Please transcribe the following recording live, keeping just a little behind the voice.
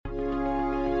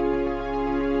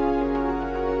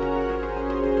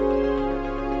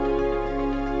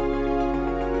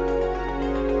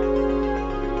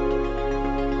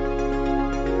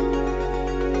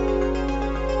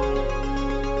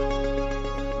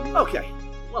Okay,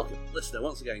 welcome, listener,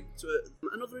 once again to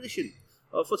another edition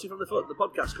of Footy from the Foot, the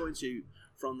podcast going to you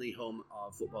from the home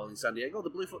of football in San Diego, the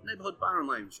Bluefoot Neighbourhood Bar and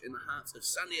Lounge in the heart of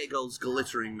San Diego's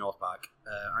glittering North Park.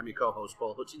 I'm your co-host,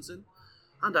 Paul Hutchinson,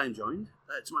 and I'm joined,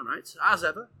 to my right, as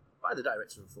ever, by the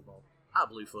director of football at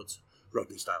Bluefoot,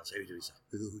 Rodney Styles. How are you doing, sir?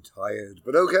 Ooh, tired,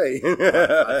 but okay.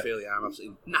 I feel I'm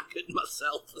absolutely knackered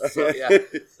myself. So, yeah.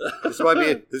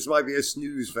 This might be a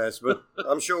snooze fest, but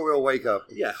I'm sure we'll wake up.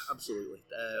 Yeah, absolutely.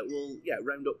 We'll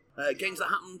round up games that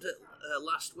happened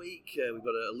last week. We've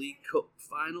got a League Cup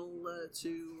final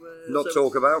to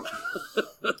talk about.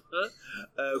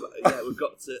 We've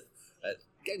got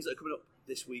games that are coming up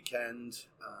this weekend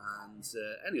and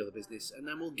any other business, and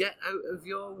then we'll get out of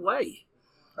your way.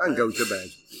 And go to bed.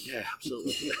 Yeah,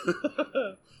 absolutely.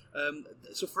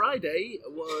 So Friday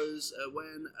was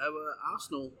when our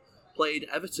Arsenal played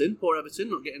Everton. Poor Everton,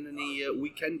 not getting any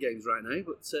weekend games right now,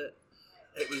 but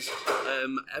it was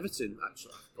Everton,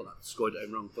 actually. Well, I scored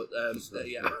it wrong, but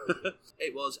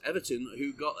it was Everton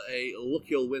who got a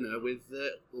lucky old winner with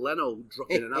Leno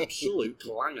dropping an absolute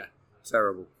clanger.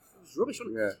 Terrible. It was rubbish,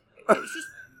 wasn't it? Yeah. It was just,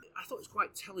 I thought it was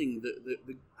quite telling that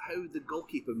how the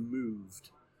goalkeeper moved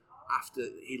after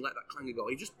he let that clanger go.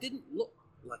 He just didn't look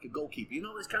like a goalkeeper. You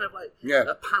know, it's kind of like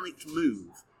a panicked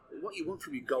move. What you want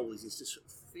from your goal is to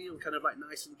feel kind of like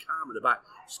nice and calm at the back.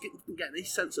 Just didn't get any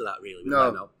sense of that, really.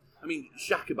 No. I mean,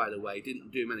 Xhaka, by the way,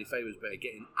 didn't do him any favours by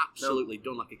getting absolutely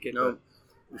done like a kid. No.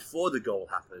 Before the goal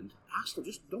happened, Arsenal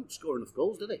just don't score enough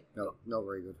goals, do they? No, not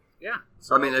very good. Yeah.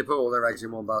 So, I mean, they put all their eggs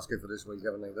in one basket for this week,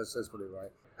 haven't they? Let's put it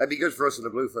right. It'd be good for us in the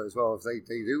Bluefoot as well. If they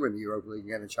do win the Europa League and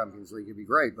get a Champions League, it'd be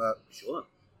great. But sure.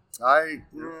 I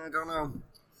don't know.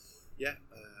 Yeah,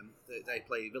 they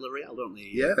play Villarreal, don't they?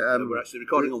 Yeah. We're actually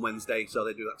recording on Wednesday, so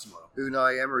they do that tomorrow.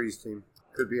 Unai Emery's team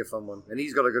could be a fun one. And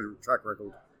he's got a good track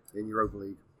record in Europa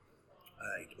League.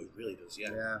 It really does,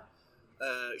 yeah. Yeah.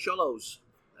 Xolos,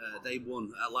 they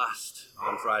won at last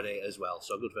on Friday as well,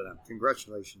 so good for them.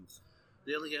 Congratulations.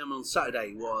 The other game on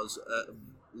Saturday was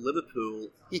Liverpool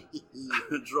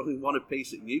drawing one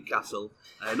apiece at Newcastle.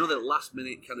 Another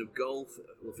last-minute kind of goal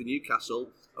for Newcastle.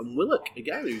 And Willock,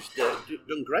 again, who's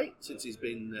done great since he's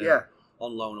been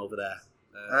on loan over there.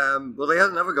 Well, they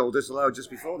had another goal disallowed just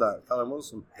before that, Callum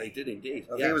Wilson. They did indeed.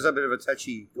 I think it was a bit of a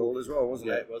touchy goal as well, wasn't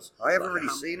it? Yeah, it was. I haven't really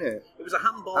seen it. It was a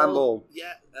handball. Handball.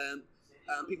 Yeah. And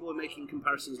people were making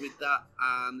comparisons with that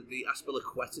and the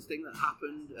Aspilicueta thing that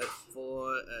happened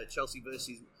for Chelsea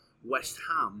versus West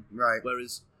Ham. Right.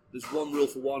 Whereas there's one rule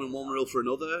for one and one rule for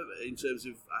another in terms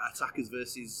of attackers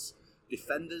versus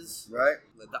defenders. Right.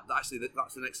 That's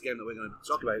the next game that we're going to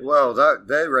talk about. Well,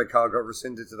 their red card got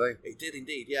rescinded today. It did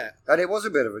indeed, yeah. And it was a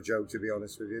bit of a joke, to be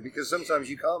honest with you, because sometimes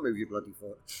you can't move your bloody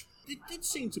foot. There did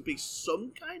seem to be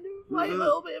some kind of, a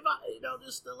little bit of that,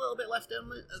 just a little bit left in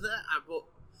there. But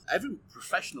every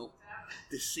professional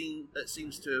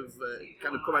seems to have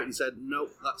kind of come out and said, no,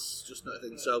 that's just not a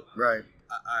thing. So, right.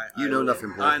 I know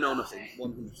nothing, Paul. I know nothing,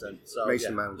 100%. So,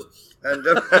 Mason Mount. And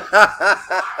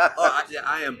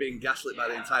I am being gaslit by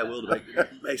the entire world about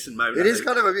Mason Mount. It is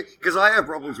kind of because I have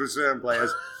problems with certain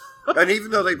players, and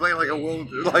even though they play like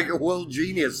a world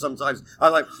genius, sometimes I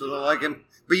like him.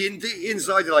 But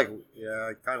inside, you're like, yeah,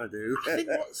 I kind of do. I think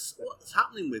what's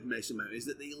happening with Mason Mount is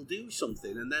that he'll do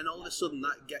something, and then all of a sudden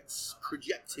that gets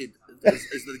projected as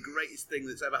the greatest thing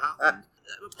that's ever happened.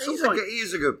 He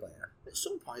is a good player. At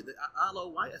some point, Arlo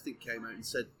White, I think, came out and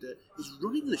said, he's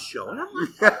running the show. And I'm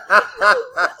like,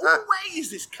 what way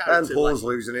is this character? And Paul's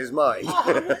losing his mind. He's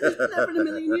never in a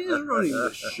million years running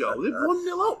the show. They've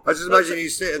 1-0 up. I just imagine you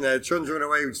sitting there, trundling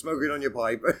away, smoking on your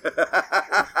pipe. It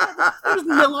was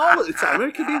 0-0 at the time.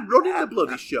 He could be running the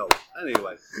bloody show.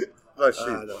 Anyway. I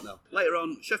don't know. Later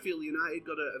on, Sheffield United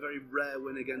got a very rare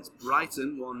win against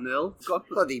Brighton, 1-0.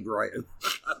 Bloody Brighton.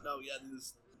 No, yeah,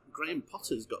 Graham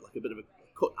Potter's got like a bit of a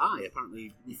cut eye,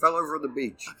 apparently. He fell over on the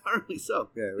beach. Apparently so.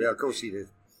 Yeah, of course he did.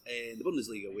 In the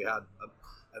Bundesliga, we had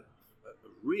a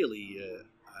really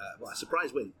a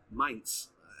surprise win. Mainz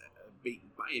beat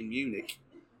Bayern Munich.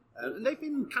 And they've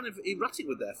been kind of erratic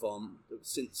with their form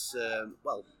since,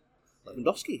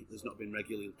 Lewandowski has not been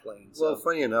regularly playing. So. Well,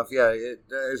 funny enough, yeah, it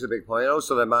is a big point.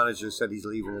 Also, their manager said he's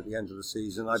leaving at the end of the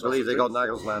season. I believe they got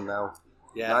Nagelsmann now.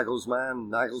 Yeah.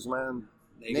 Nagelsmann.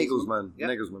 Yeah.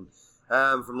 Nagelsmann.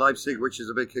 From Leipzig, which is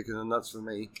a big kick in the nuts for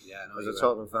me as a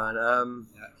Tottenham fan.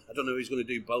 I don't know who's going to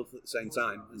do both at the same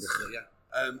time.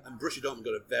 And Borussia Dortmund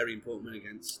got a very important win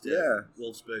against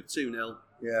Wolfsburg, 2-0.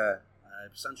 Yeah.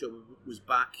 Sancho was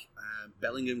back.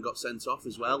 Bellingham got sent off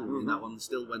as well. In that one,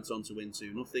 still went on to win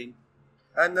 2-0.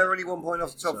 And they're only 1 point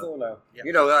off the top four now. Yeah.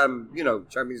 You know,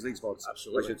 Champions League spots.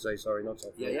 Absolutely. I should say, sorry, not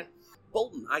top four. Yeah.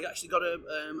 Bolton. I actually got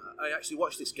I actually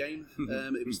watched this game.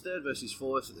 It was third versus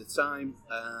fourth at the time,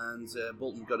 and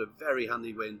Bolton got a very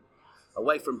handy win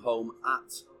away from home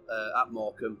at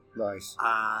Morecambe. Nice.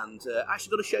 And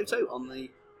actually got a shout out on the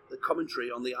commentary,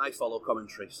 on the iFollow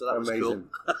commentary, so that was cool.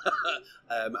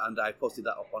 And I posted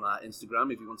that up on our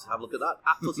Instagram if you want to have a look at that,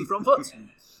 at Footy From Foot.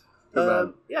 Good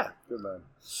man. Yeah. Good man.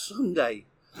 Sunday.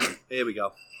 Here we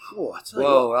go. Oh, I tell you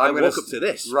Well, what, I woke up to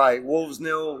this. Right, Wolves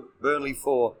 0, Burnley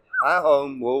 4. At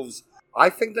home, Wolves. I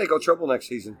think they got trouble next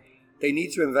season. They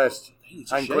need to invest,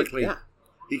 and quickly. Yeah.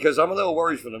 Because I'm a little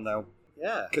worried for them now.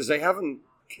 Yeah. Because they haven't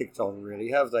kicked on,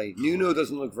 really, have they? Nuno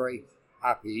doesn't look very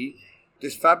happy.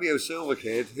 This Fabio Silva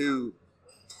kid, who,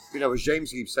 as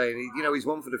James keeps saying, he's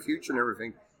one for the future and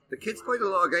everything. The kid's played a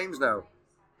lot of games now,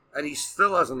 and he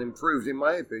still hasn't improved, in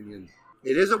my opinion.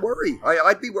 It is a worry.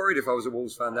 I'd be worried if I was a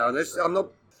Wolves fan now. I'm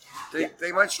not.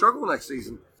 They might struggle next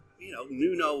season.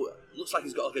 Nuno looks like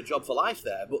he's got like a job for life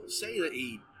there, but say that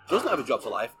he doesn't have a job for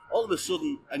life, all of a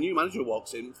sudden a new manager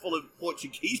walks in full of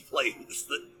Portuguese players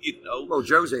that, Well,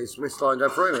 Jose's mislined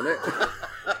up for him, isn't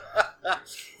it?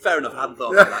 Fair enough, I hadn't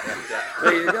thought of that yet. Yeah.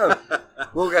 There you go.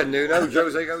 We'll get Nuno.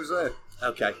 Jose goes there.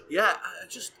 Okay. Yeah,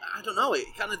 I don't know. It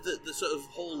kind of the sort of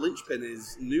whole linchpin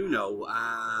is Nuno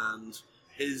and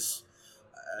his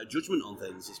judgment on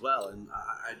things as well, and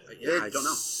I don't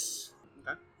know.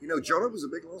 Okay. Jota was a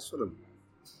big loss for them.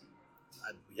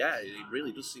 Yeah, it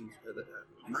really does seem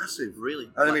massive, really.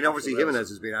 And I mean, obviously Jimenez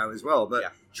has been out as well,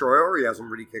 but Traore hasn't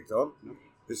really kicked on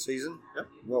this season. Yeah.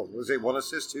 Well, was it 1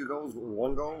 assist, 2 goals,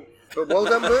 1 goal? But well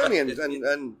done, Burnley,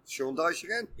 and Sean Dyche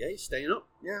again. Yeah, he's staying up.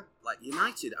 Yeah. Like,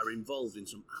 United are involved in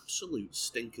some absolute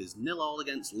stinkers. 0-0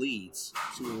 against Leeds.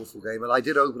 It's an awful game, and I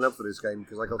did open up for this game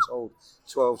because I got told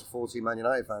 12 to 14 Man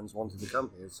United fans wanted to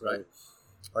come here, so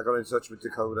I got in touch with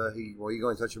Dakota. He got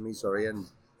in touch with me, and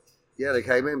yeah, they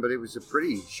came in, but it was a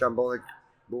pretty shambolic,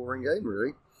 boring game,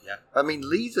 really. Yeah. I mean,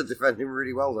 Leeds are defending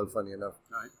really well, though, funny enough.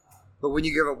 Right. But when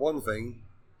you give up one thing,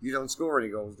 you don't score any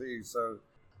goals, do you? So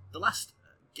the last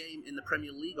game in the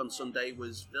Premier League on Sunday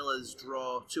was Villa's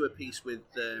draw 2-2 with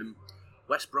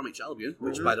West Bromwich Albion,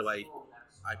 which, by the way,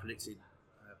 I predicted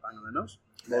bang on the nose.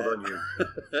 Well done,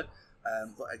 you.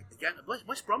 But again,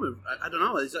 West Brom, I don't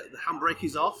know, the handbrake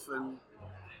is off and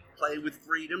playing with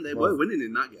freedom. They were winning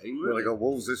in that game. Well, they got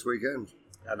Wolves this weekend.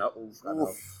 I know.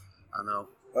 I know.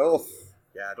 Oh.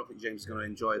 Yeah, I don't think James is going to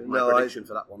enjoy my prediction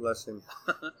for that one. Bless him.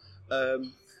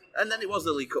 And then it was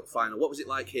the League Cup final. What was it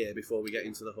like here before we get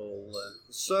into the whole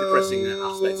depressing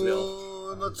aspect of it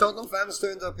all? The Tottenham fans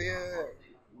turned up here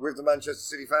with the Manchester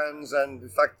City fans, and in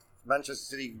fact, Manchester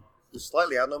City was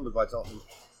slightly outnumbered by Tottenham.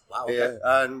 Wow, okay. Here.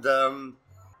 And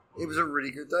it was a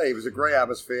really good day. It was a great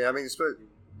atmosphere. I mean,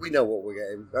 we know what we're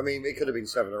getting. I mean, it could have been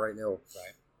 7 or 8-0. Right.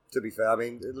 To be fair, I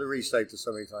mean, Lloris saved us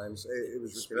so many times. It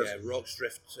was ridiculous. Yeah, Rocks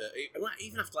drift.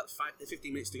 Even after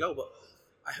 15 minutes to go, but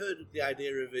I heard the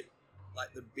idea of it,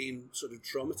 like they're being sort of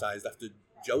traumatised after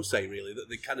Jose, really, that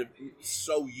they're kind of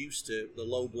so used to the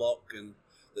low block and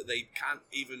that they can't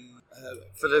even...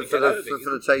 For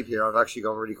the tape here, I've actually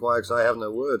gone really quiet because I have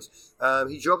no words.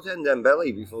 He dropped in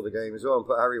Dembele before the game as well and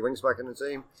put Harry Winks back in the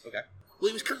team. Okay. Well,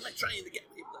 he was kind of like trying to get...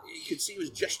 You could see he was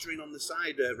gesturing on the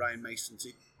side, Ryan Mason, to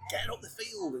get up the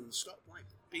field and stop like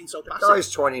being so passive. The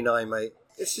guy's 29, mate.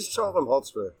 This is Tottenham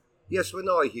Hotspur. Yes, we're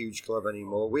not a huge club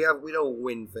anymore. We don't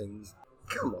win things.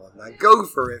 Come on, man. Go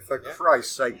for it, for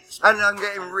Christ's sake. And I'm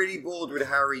getting really bored with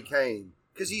Harry Kane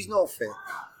because he's not fit.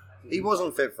 He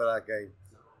wasn't fit for that game.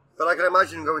 But I can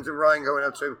imagine going to Ryan, going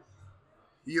up to him,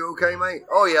 "You okay, mate?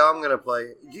 Oh, yeah, I'm going to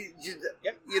play."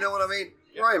 You know what I mean?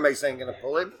 Yeah. Ryan Mason ain't going to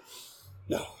pull him.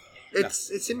 No.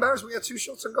 It's embarrassing. We had 2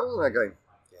 shots on goal in that game.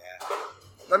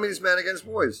 Yeah. I mean, it's men against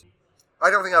boys. I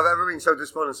don't think I've ever been so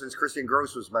despondent since Christian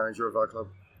Gross was manager of our club.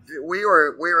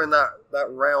 We're in that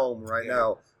realm right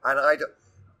now, and I don't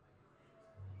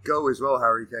go as well,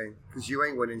 Harry Kane, because you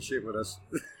ain't winning shit with us,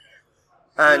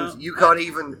 and you can't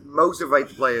even motivate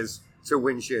the players to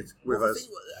win shit with us.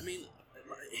 I mean,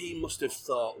 he must have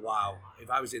thought, "Wow, if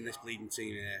I was in this bleeding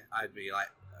team here, I'd be like."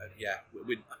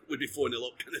 We'd be 4-0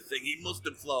 up kind of thing. He must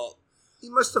have thought. He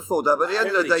must have thought that, but at the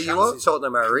end of the day, you are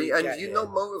Tottenham, Harry, and you're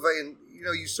not motivating.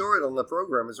 You saw it on the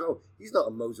programme as well. He's not a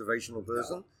motivational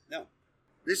person. No.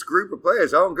 This group of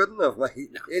players aren't good enough, mate.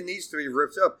 No. It needs to be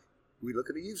ripped up. We look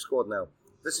at the youth squad now.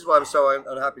 This is why I'm so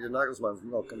unhappy that Nagelsmann's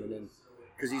not coming in,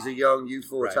 because he's a young,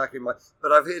 youthful attacking man.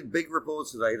 But I've heard big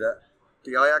reports today that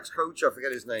the Ajax coach, I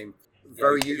forget his name,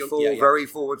 very youthful, very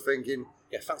forward-thinking.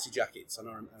 Yeah, fancy jackets. I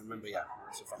remember,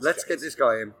 Let's get this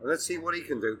guy in and let's see what he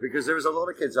can do, because there's a lot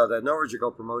of kids out there. Norwich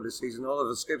got promoted this season.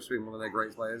 Oliver Skip's been one of their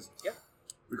great players. Yeah.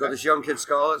 We've got this young kid,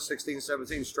 Scarlett, 16,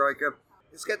 17, striker.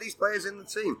 Let's get these players in the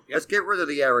team. Yep. Let's get rid of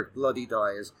the Eric Bloody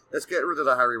Dyers. Let's get rid of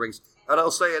the Harry Winks. And I'll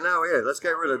say it now, let's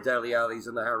get rid of Dele Allis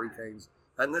and the Harry Kanes.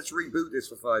 And let's reboot this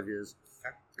for 5 years.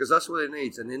 Because that's what it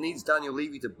needs. And it needs Daniel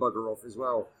Levy to bugger off as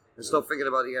well. And stop thinking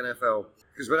about the NFL.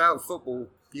 Because without football,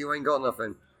 you ain't got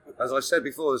nothing. As I said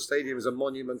before, the stadium is a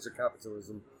monument to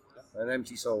capitalism and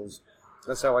empty souls.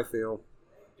 That's how I feel.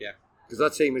 Yeah. Because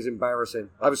that team is embarrassing.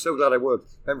 I was so glad I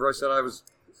worked. Remember I said I was...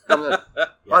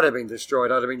 I'd have been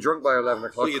destroyed. I'd have been drunk by 11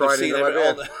 o'clock, Well, crying into my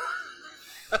bed.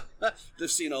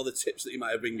 Just seen all the tips that you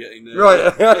might have been getting.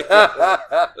 Right.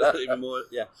 Even more,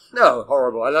 yeah. No,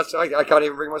 horrible. And I can't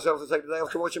even bring myself to take the day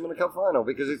off to watch him in the cup final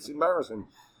because it's embarrassing.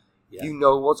 Yeah. You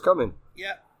know what's coming.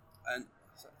 Yeah. And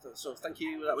so thank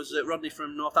you. That was Rodney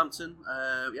from Northampton.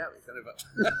 Yeah, we kind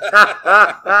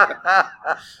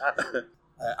of...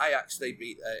 Ajax, they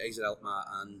beat AZ Alkmaar,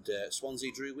 and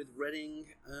Swansea drew with Reading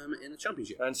in the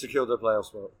Championship. And secured their playoff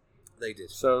spot. They did.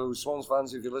 So, Swans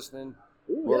fans, if you're listening,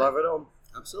 we'll have it on.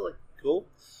 Absolutely. Cool.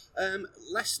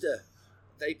 Leicester,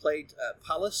 they played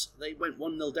Palace. They went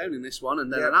 1-0 down in this one,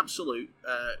 and then an absolute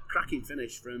cracking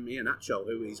finish from Iheanacho,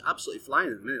 who is absolutely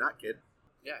flying at the minute, that kid.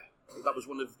 Yeah. That was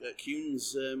one of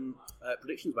Kuhn's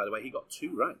predictions, by the way. He got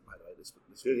 2 right, by the way, this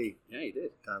Did week. he? Yeah, he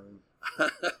did. Damn.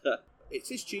 It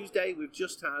is Tuesday. We've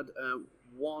just had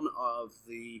one of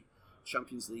the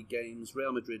Champions League games,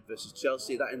 Real Madrid versus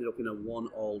Chelsea. That ended up in a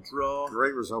 1-1 draw.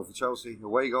 Great result for Chelsea.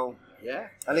 Away goal. Yeah.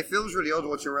 And it feels really odd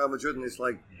watching Real Madrid in this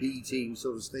B team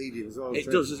sort of stadium as well. It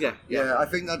does, yeah. Yeah, I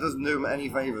think that doesn't do them any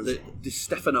favours. The Di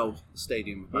Stefano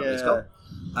Stadium, apparently it's called.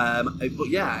 But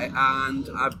yeah, and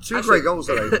I've 2 great goals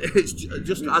today. It's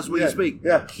just as we speak.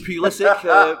 Yeah. Pulisic,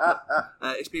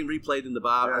 it's being replayed in the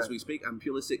bar as we speak, and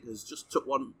Pulisic has just took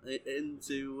one in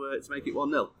to make it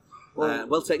 1-0.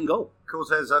 Well taken goal.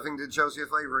 Cortez, I think, did Chelsea a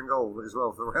favour in goal as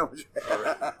well for Real Madrid.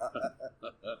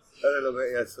 A little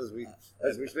bit, yes, as we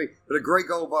speak. But a great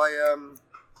goal by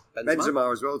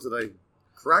Benzema as well today.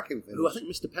 Cracking finish. Who I think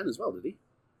missed a pen as well, did he?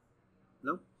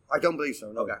 No? I don't believe so,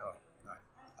 no. Okay. I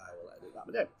will edit that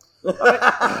one down.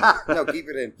 No, keep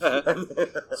it in.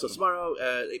 So tomorrow,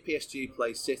 PSG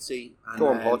play City. And Go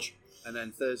on, Podge. And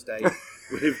then Thursday,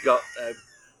 we've got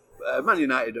Man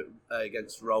United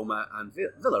against Roma and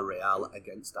Villarreal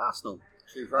against Arsenal.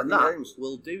 And that games.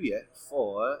 will do you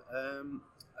for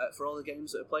all the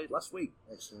games that are played last week.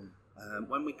 Excellent.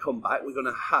 When we come back, we're going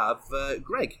to have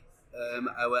Greg,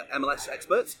 our MLS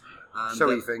expert. And, so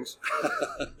he thinks.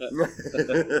 And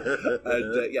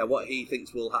what he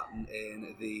thinks will happen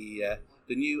in the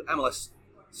new MLS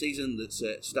season that's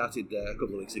started a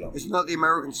couple of weeks ago. Isn't that the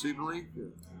American Super League?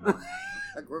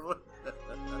 Equivalent.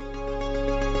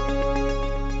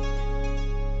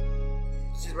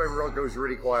 This is when Rod goes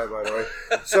really quiet, by the way.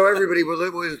 So everybody,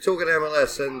 we're talking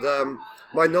MLS, and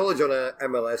my knowledge on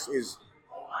MLS is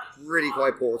really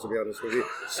quite poor, to be honest with you.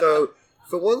 So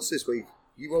for once this week,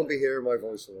 you won't be hearing my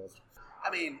voice a lot.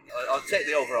 I mean, I'll take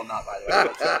the over on that, by the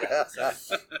way.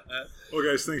 Well,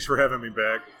 guys, thanks for having me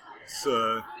back. It's,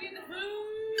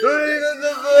 Clean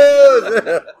the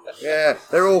food! Yeah,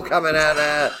 they're all coming out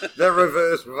there. They're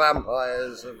reverse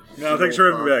vampires. No, thanks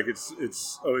for having me back.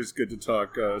 It's always good to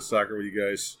talk soccer with you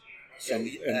guys. Brand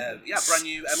new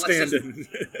MLS stand season.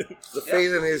 The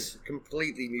feeling is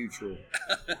completely mutual.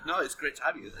 No, it's great to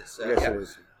have you. Yes, it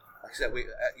is. Like I said,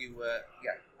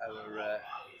 our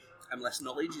MLS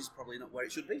knowledge is probably not where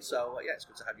it should be. So it's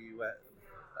good to have you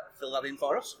fill that in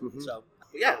for us. Mm-hmm. So,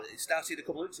 but yeah, it started a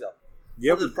couple of weeks ago.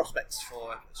 Yep. What are the prospects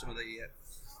for some of the?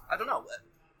 I don't know.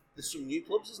 There's some new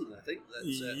clubs, isn't there? I think.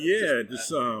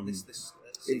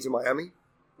 Into Miami.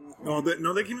 No,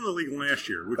 they came to the league last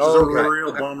year, which is a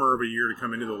real bummer of a year to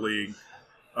come into the league.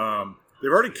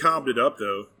 They've already cobbed it up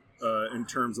though, in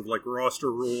terms of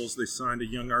roster rules. They signed a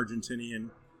young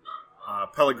Argentinian,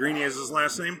 Pellegrini is his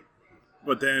last name,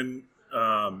 but then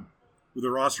with the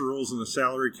roster rules and the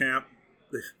salary cap,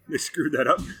 they screwed that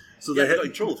up. So they got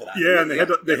in trouble for that. Yeah, and they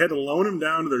had to loan him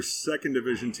down to their second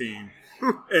division team,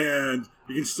 and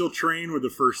you can still train with the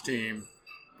first team,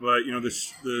 but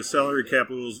the salary cap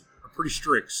rules are pretty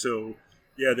strict. So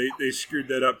yeah, they screwed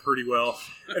that up pretty well,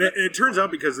 and it turns out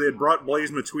because they had brought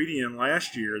Blaise Matuidi in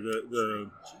last year,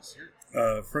 the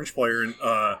French player, and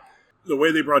the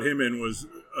way they brought him in was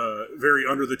very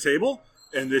under the table,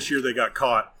 and this year they got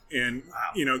caught. And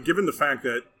given the fact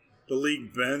that the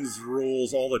league bends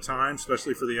rules all the time,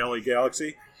 especially for the LA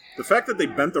Galaxy, the fact that they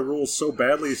bent the rules so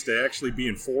badly as to actually be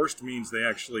enforced means they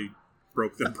actually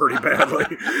broke them pretty badly.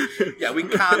 Yeah, we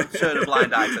can't turn a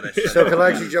blind eye to this. So can I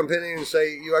actually jump in here and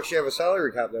say you actually have a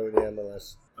salary cap though in the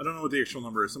MLS? I don't know what the actual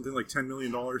number is. Something like $10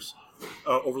 million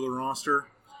over the roster.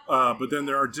 But then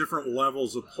there are different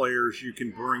levels of players you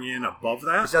can bring in above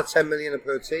that. Is that 10 million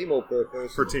per team or per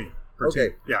person? Per team. Okay.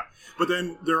 Team. Yeah. But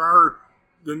then there are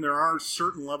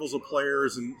certain levels of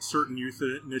players and certain youth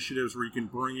initiatives where you can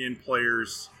bring in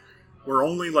players where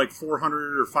only like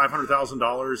 $400,000 or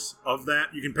 $500,000 of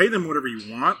that, you can pay them whatever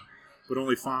you want, but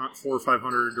only $400,000 or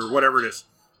 $500,000 or whatever it is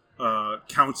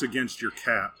counts against your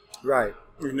cap. Right.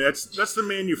 And that's the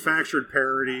manufactured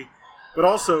parity. But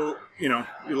also, you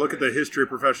look at the history of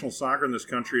professional soccer in this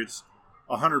country, it's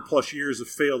 100 plus years of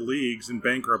failed leagues and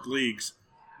bankrupt leagues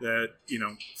that,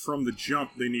 from the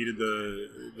jump they needed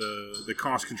the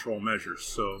cost control measures.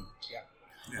 So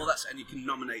Well, and you can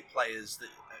nominate players that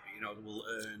will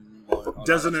earn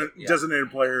designated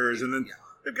players, and then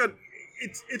they've got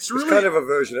it's really kind of a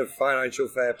version of financial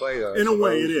fair play, though. In a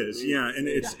way, it is, and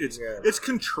it's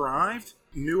contrived.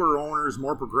 Newer owners,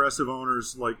 more progressive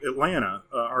owners like Atlanta,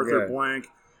 Arthur Blank,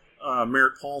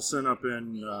 Merritt Paulson up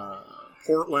in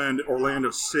Portland, Orlando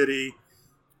City,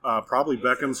 probably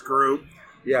Beckham's group.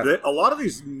 Yeah, a lot of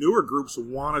these newer groups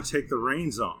want to take the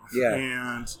reins off. Yeah,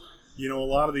 and a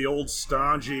lot of the old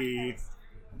stodgy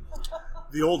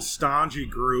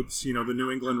groups, the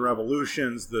New England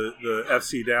Revolutions, the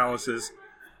FC Dallases,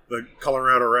 the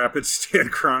Colorado Rapids, Stan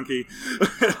Kroenke.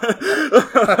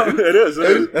 It is.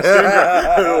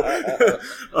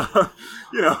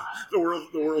 The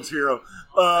world's hero.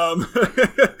 A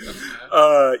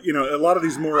lot of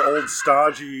these more old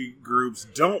stodgy groups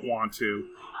don't want to.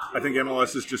 I think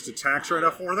MLS is just a tax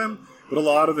write-off for them. But a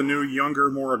lot of the new,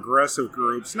 younger, more aggressive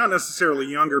groups, not necessarily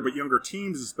younger, but younger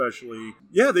teams especially,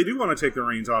 they do want to take the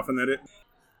reins off. And that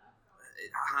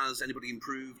has anybody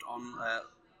improved on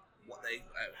what they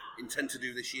intend to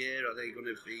do this year? Are they going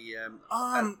to be?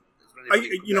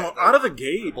 Out of the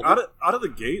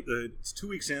gate, it's 2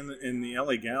 weeks in, and the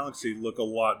LA Galaxy look a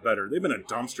lot better. They've been a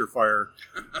dumpster fire.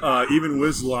 Even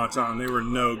with Zlatan, they were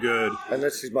no good. And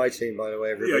this is my team, by the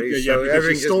way, everybody. Yeah, so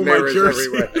everything just mirrors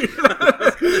everywhere.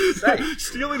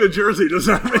 Stealing a jersey does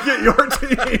not make it your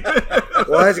team.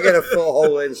 Well, I had to get a full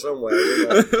hole in somewhere. You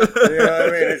know what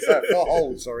I mean? It's that full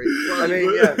hole, sorry.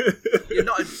 You're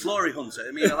not a glory hunter.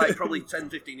 I mean, like probably 10,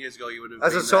 15 years ago, you would have.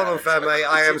 As a Tottenham fan, mate,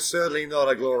 I am certainly not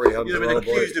a glory hunter. You've been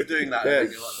accused of doing that. Yeah.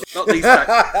 Not these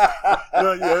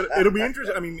guys. It'll be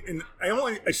interesting. I mean, and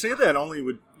I say that only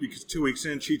because 2 weeks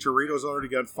in, Chicharito's already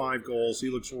got 5 goals. He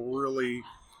looks really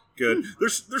good. They're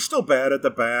still bad at the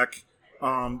back.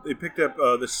 They picked up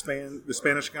the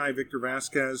Spanish guy, Victor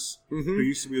Vasquez, who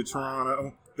used to be at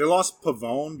Toronto. They lost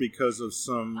Pavone because of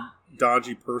some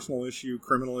dodgy criminal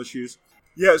issues.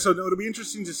 Yeah, so it'll be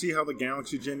interesting to see how the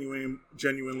Galaxy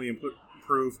genuinely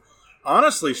improve.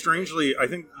 Honestly, strangely, I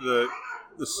think the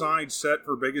side set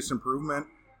for biggest improvement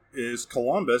is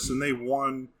Columbus, and they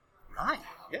won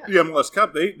the MLS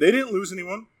Cup. They didn't lose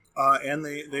anyone, and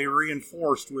they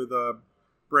reinforced with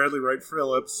Bradley Wright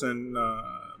Phillips and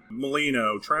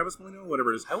Molino, Travis Molino,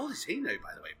 whatever it is. How old is he now,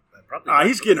 by the way? Probably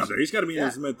he's getting up there. He's got to be in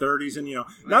his mid-30s, and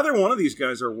neither one of these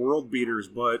guys are world beaters,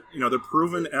 but they're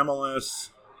proven MLS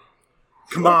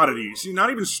commodities.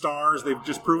 Not even stars. They've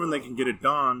just proven they can get it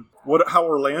done. How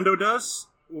Orlando does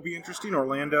will be interesting.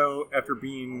 Orlando, after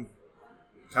being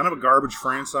kind of a garbage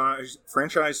franchise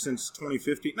since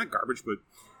 2015, not garbage, but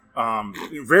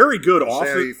very good off.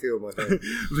 How you feel, my friend?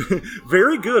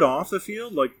 Very good off the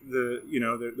field. Like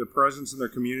the presence in their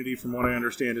community, from what I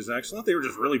understand, is excellent. They were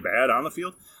just really bad on the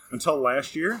field until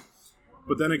last year.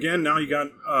 But then again, now you got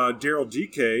Daryl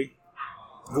Dike,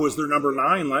 who was their number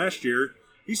 9 last year.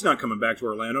 He's not coming back to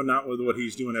Orlando, not with what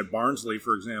he's doing at Barnsley,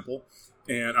 for example,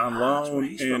 and on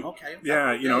loan.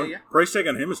 Price tag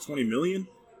on him is $20 million.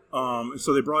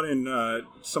 So they brought in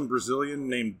some Brazilian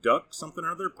named Duck something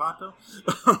or other, Pato.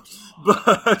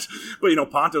 but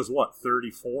Pato's what,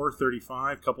 34,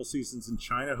 35, couple seasons in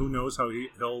China. Who knows how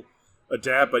he'll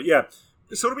adapt? But yeah,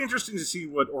 so it'll be interesting to see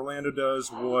what Orlando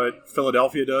does, what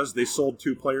Philadelphia does. They sold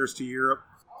 2 players to Europe.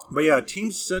 But yeah,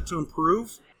 teams set to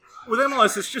improve. With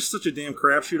MLS, it's just such a damn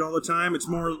crapshoot all the time. It's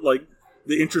more like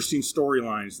the interesting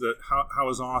storylines. That how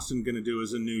is Austin going to do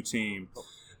as a new team?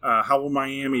 How will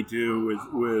Miami do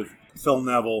with Phil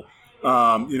Neville?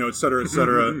 Et cetera, et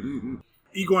cetera.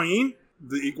 Higuain,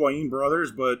 the Higuain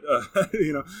brothers, but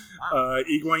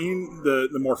Higuain,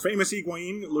 the more famous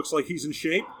Higuain, looks like he's in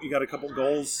shape. He got a couple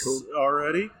goals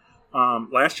already.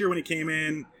 Last year when he came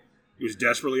in, he was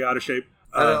desperately out of shape.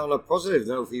 And on a positive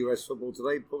note for US football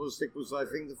today, Pulisic was, I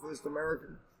think, the first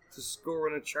American to score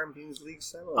in a Champions League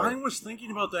semi. I was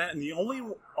thinking about that, and the only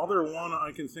other one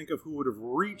I can think of who would have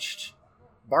reached,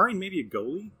 barring maybe a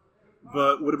goalie,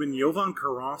 but would have been Jovan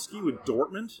Karofsky with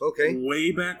Dortmund. Okay.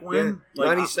 Way back when. Yeah.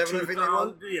 97, I think they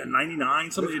won. Yeah,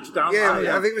 99, something. 2000.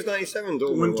 Yeah, I think it was 97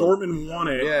 Dortmund. When Dortmund won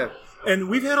it. Yeah. And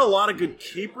we've had a lot of good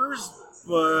keepers,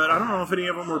 but I don't know if any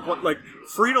of them were... Like,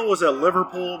 Friedel was at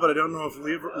Liverpool, but I don't know if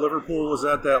Liverpool was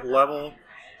at that level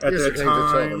at that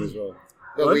time. As well.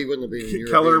 Well, we wouldn't have been in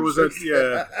Keller European was six.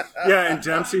 and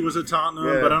Dempsey was at Tottenham,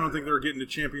 Yeah. but I don't think they were getting to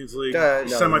Champions League No,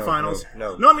 semifinals.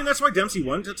 no. I mean that's why Dempsey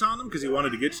went to Tottenham because he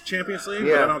wanted to get to Champions League,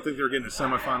 but I don't think they were getting to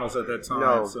semifinals at that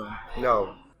time.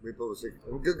 No. We put a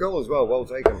good goal as well. Well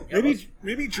taken.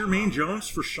 Maybe Jermaine Jones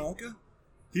for Schalke.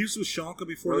 He was with Schalke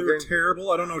before they were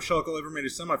terrible. I don't know if Schalke ever made a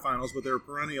semifinals, but they were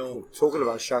perennial. Talking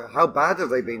about Schalke, how bad have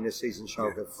they been this season,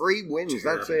 Schalke? Yeah. 3 wins,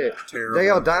 that's it. Terrible. They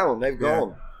are down. They've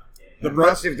gone.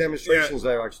 Massive demonstrations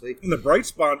there, actually. And the bright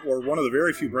spot, or one of the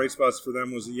very few bright spots for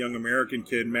them, was a young American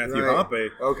kid, Matthew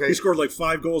Hoppe. Okay. He scored like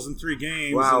 5 goals in 3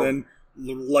 games, wow. and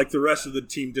then, like the rest of the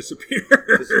team, disappeared.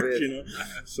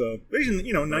 So,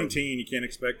 19, you can't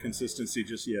expect consistency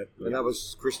just yet. And that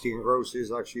was Christian Gross,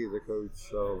 who's actually the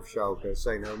coach of Schalke.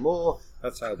 Say no more.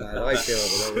 That's how bad I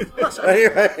feel about it.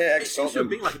 Anyway, it seems to have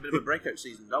been like a bit of a breakout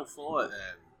season, though, for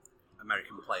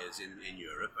American players in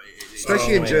Europe,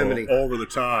 especially in Germany. Over the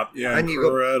top,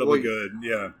 incredibly good.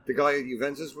 Yeah, the guy at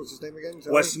Juventus, what's his name again?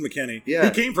 Weston McKennie. Yeah,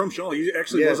 he came from Schalke. He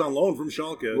actually was on loan from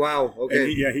Schalke. Wow.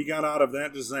 Okay. And he got out of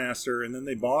that disaster, and then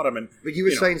they bought him. But you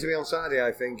were saying to me on Saturday,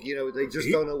 I think they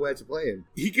just don't know where to play him.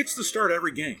 He gets to start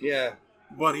every game. Yeah,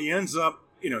 but he ends up.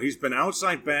 He's been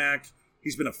outside back.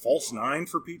 He's been a false 9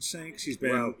 for Pete's sakes. He's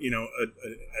been a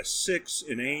 6,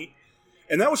 an 8.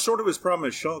 And that was sort of his problem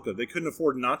at Schalke. They couldn't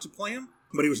afford not to play him,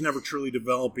 but he was never truly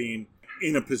developing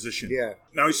in a position. Yeah.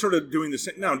 Now he's sort of doing the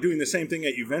same. Now doing the same thing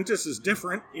at Juventus is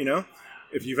different.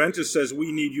 If Juventus says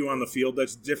we need you on the field,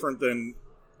 that's different than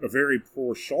a very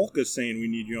poor Schalke saying we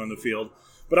need you on the field.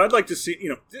 But I'd like to see,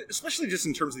 especially just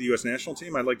in terms of the U.S. national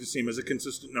team, I'd like to see him as a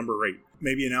consistent number 8.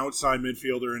 Maybe an outside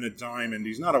midfielder in a diamond.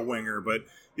 He's not a winger, but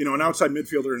an outside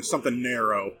midfielder in something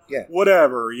narrow. Yeah.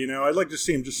 Whatever. I'd like to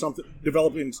see him just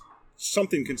developing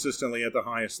something consistently at the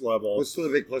highest level. Well, it's still a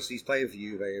big plus. He's playing for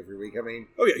Juve every week. I mean,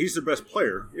 he's their best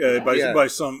player by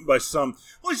some. Well,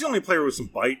 he's the only player with some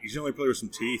bite. He's the only player with some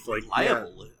teeth. Like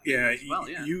reliable.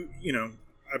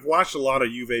 I've watched a lot of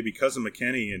Juve because of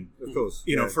McKennie, and of course,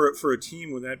 for a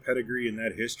team with that pedigree and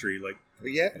that history,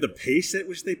 the pace at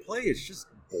which they play is just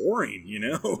boring.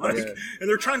 And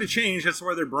they're trying to change. That's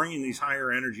why they're bringing these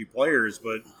higher energy players,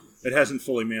 but it hasn't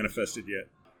fully manifested yet.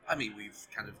 I mean, we've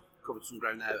kind of covered some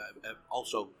ground there.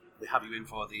 Also, we have you in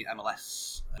for the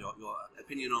MLS. Your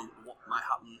opinion on what might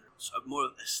happen. More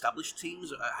established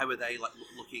teams, how are they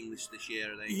looking this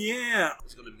year? Are they? Yeah,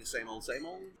 it's going to be the same old.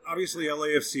 Obviously,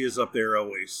 LAFC is up there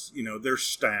always. They're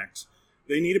stacked.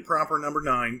 They need a proper number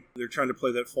 9. They're trying to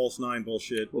play that false 9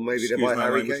 bullshit. Well, maybe they might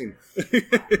Harry Kane. And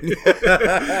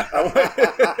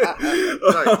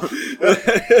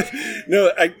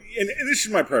this is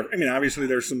my preference. I mean, obviously,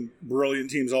 there's some brilliant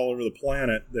teams all over the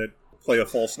planet that play a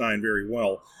false 9 very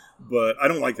well, but I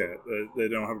don't like that. They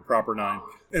don't have a proper 9,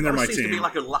 and they're my team. It seems to be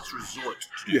like a last resort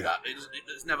to do that.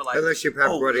 It's never like unless you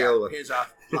have Guardiola. Here's our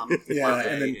plan.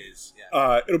 And then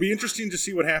it'll be interesting to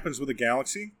see what happens with the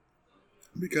Galaxy,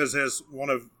 because as one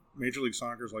of Major League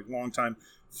Soccer's longtime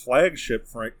flagship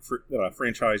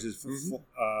franchises, one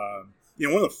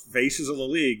of the faces of the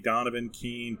league, Donovan,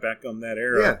 Keane, Beckham, that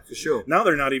era. Yeah, for sure. Now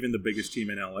they're not even the biggest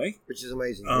team in LA, which is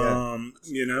amazing.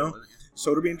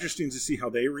 So it'll be interesting to see how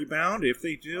they rebound, if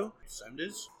they do.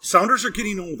 Sounders are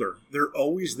getting older. They're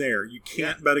always there. You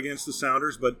can't bet against the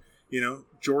Sounders, but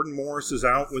Jordan Morris is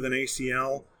out with an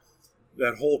ACL.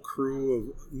 That whole crew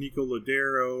of Nico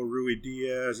Ladero, Rui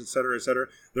Diaz, et cetera,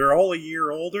 they're all a year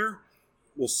older.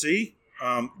 We'll see.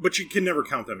 But you can never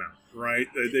count them out, right?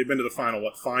 They've been to the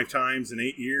final, 5 times in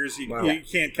 8 years? You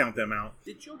can't count them out.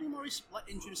 Did Jordan Morris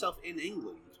injure himself in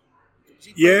England?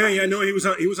 No, he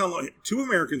was on loan. 2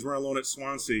 Americans were on loan at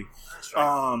Swansea. That's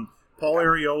right. Paul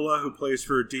Areola, who plays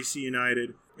for DC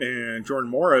United, and Jordan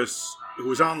Morris, who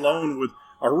was on loan with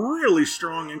a really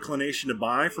strong inclination to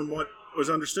buy, from what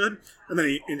was understood, and then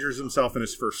he injures himself in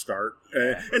his first start,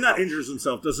 and not injures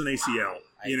himself, does an ACL.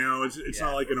 It's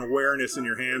not like an awareness in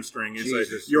your hamstring. It's like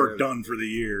you're done for the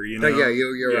year. You're out.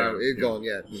 You're gone.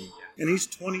 Yeah. And he's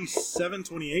 27,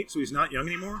 28, so he's not young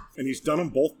anymore, and he's done them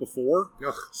both before.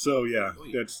 Ugh. So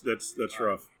that's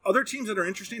rough. Other teams that are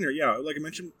interesting are like I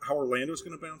mentioned, how Orlando's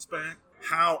going to bounce back.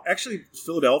 How actually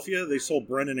Philadelphia, they sold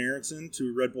Brendan Aronson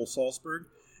to Red Bull Salzburg,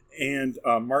 and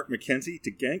Mark McKenzie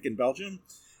to Genk in Belgium.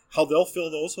 How they'll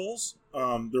fill those holes.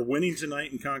 They're winning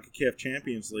tonight in CONCACAF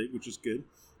Champions League, which is good.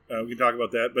 We can talk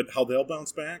about that. But how they'll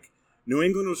bounce back. New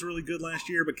England was really good last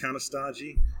year, but kind of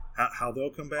stodgy. how they'll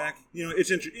come back.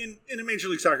 It's interesting. In Major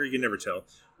League Soccer, you can never tell.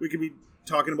 We could be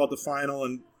talking about the final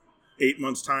in 8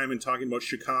 months' time and talking about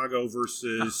Chicago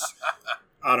versus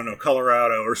I don't know,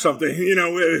 Colorado or something. Who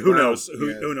knows?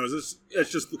 Who knows?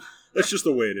 That's just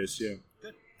the way it is. Yeah.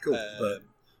 Good. Cool.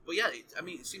 But yeah,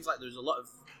 it seems like there's a lot of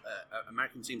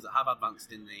American teams that have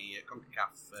advanced in the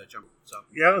CONCACAF Championship. So.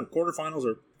 Yeah, the quarterfinals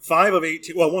are 5 of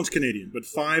 8. Well, one's Canadian, but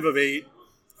 5 of the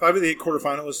 8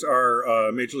 quarterfinalists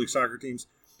are Major League Soccer teams.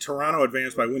 Toronto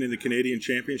advanced by winning the Canadian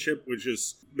Championship, which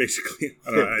is basically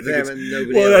I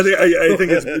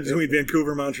think it's between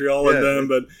Vancouver, Montreal, and them.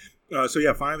 But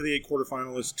 5 of the 8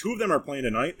 quarterfinalists. 2 of them are playing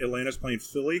tonight. Atlanta's playing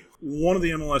Philly. One of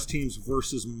the MLS teams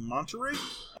versus Monterrey.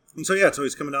 And so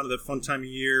it's coming down to that fun time of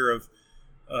year of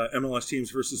MLS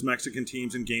teams versus Mexican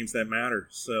teams and games that matter.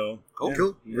 So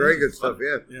cool. Very good stuff.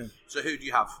 Yeah. So who do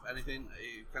you have? Anything?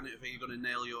 Are you going to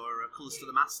nail your colours to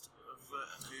the mast? Who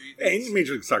you think? In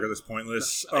Major League Soccer, that's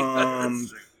pointless. You can.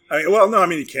 I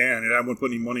wouldn't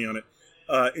put any money on it.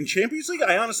 In Champions League,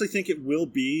 I honestly think it will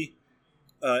be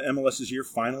MLS's year.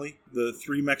 Finally, the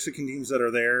 3 Mexican teams that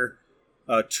are there,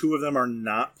 2 of them are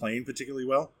not playing particularly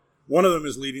well. One of them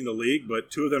is leading the league,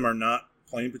 but 2 of them are not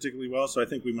playing particularly well. So I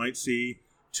think we might see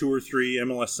 2 or 3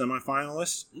 MLS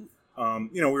semifinalists.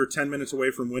 We were 10 minutes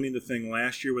away from winning the thing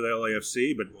last year with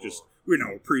LAFC, but we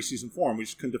were preseason form. We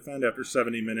just couldn't defend after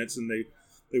 70 minutes, and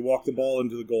they walked the ball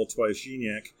into the goal twice.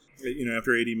 Gignac,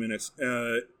 after 80 minutes.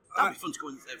 That'd be fun to go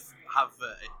and have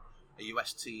a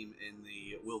US team in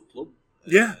the World Club.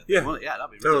 Yeah.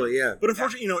 That'd be Totally, yeah. But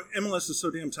unfortunately, MLS is so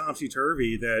damn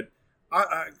topsy-turvy that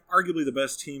arguably the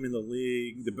best team in the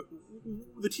league,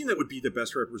 the team that would be the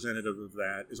best representative of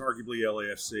that is arguably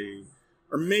LAFC.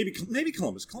 Or maybe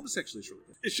Columbus. Columbus actually is really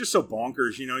good. It's just so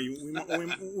bonkers,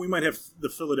 we might have the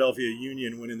Philadelphia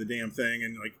Union winning the damn thing,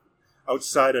 and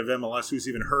outside of MLS, who's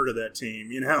even heard of that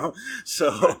team,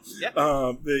 So,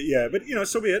 but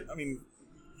so be it. I mean,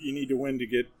 you need to win to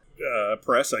get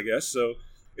press, I guess. So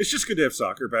it's just good to have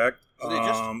soccer back.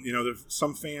 There's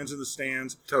some fans in the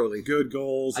stands. Totally. Good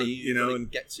goals. Are and, you going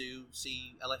to get to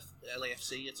see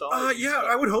LAFC at all?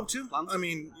 I would hope to. Plans? I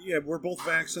mean, we're both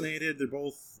vaccinated. They're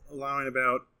both allowing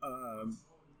about, I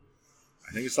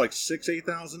think it's like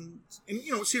 8,000. And,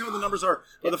 see how the numbers are.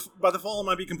 Yeah. By the fall, it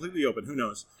might be completely open. Who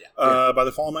knows? Yeah. By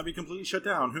the fall, it might be completely shut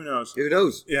down. Who knows? Who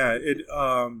knows? Yeah. It'd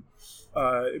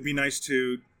be nice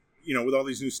to, with all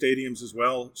these new stadiums as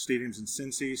well, stadiums in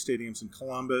Cincy, stadiums in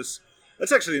Columbus.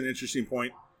 That's actually an interesting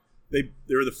point. They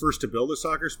were the first to build a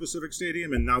soccer-specific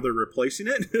stadium, and now they're replacing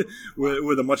it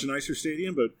with a much nicer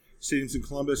stadium. But stadiums in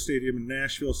Columbus, stadium in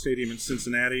Nashville, stadium in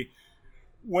Cincinnati.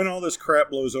 When all this crap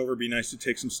blows over, it'd be nice to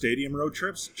take some stadium road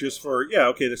trips just for,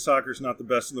 the soccer's not the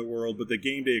best in the world, but the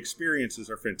game day experiences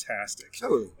are fantastic.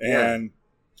 Totally. And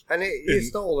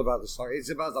it's not all about the soccer. It's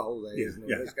about the whole day, isn't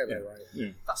it? Let's get that right.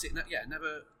 Yeah. That's it. Yeah,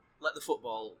 never let the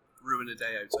football ruin a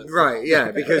day out. Right, yeah,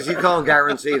 because you can't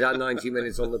guarantee that 90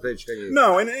 minutes on the pitch, can you?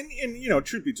 No, and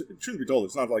truth be told,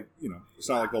 it's not like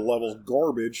the level's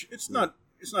garbage. It's not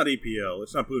APL,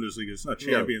 it's not Bundesliga, it's not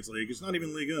Champions League, it's not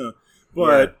even Liga.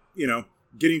 But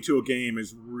getting to a game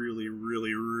is really,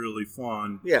 really, really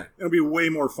fun. Yeah, it'll be way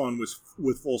more fun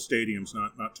with full stadiums,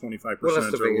 not 25% well,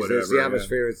 that's the or thing, whatever. It's the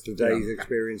atmosphere, it's the day's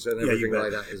experience, and everything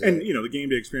like that. And the game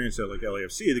day experience at like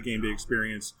LAFC, the game day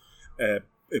experience at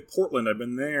Portland, I've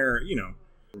been there.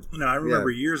 I remember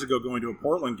years ago going to a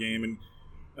Portland game, and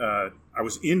I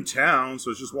was in town, so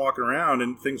I was just walking around,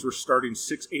 and things were starting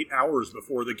 6-8 hours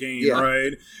before the game,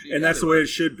 right? And that's the way it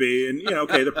should be. And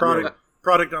the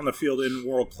product on the field isn't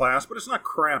world class, but it's not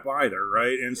crap either,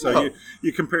 right? And so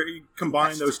you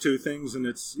combine those two things, and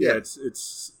it's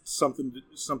something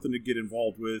to get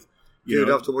involved with.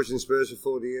 Dude, after watching Spurs for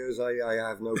 40 years, I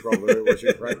have no problem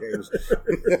watching crap games.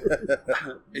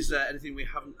 Is there anything we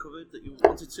haven't covered that you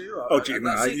wanted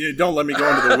to? Don't let me go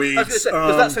into the weeds.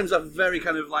 Because that seems a very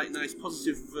kind of nice,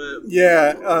 positive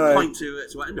point to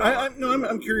end on.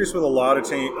 I'm curious with a lot of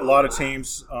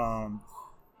teams.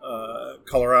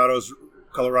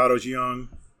 Colorado's young.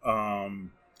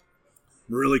 I'm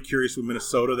really curious with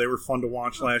Minnesota. They were fun to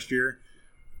watch last year.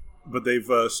 But they've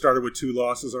started with 2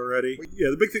 losses already. Yeah,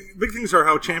 the big things are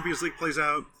how Champions League plays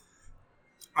out.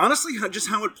 Honestly, just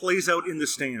how it plays out in the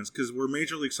stands. Because where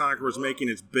Major League Soccer was making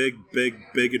its big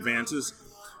advances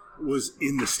was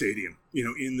in the stadium.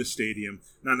 In the stadium.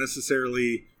 Not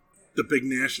necessarily the big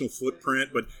national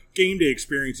footprint, but game day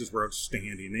experiences were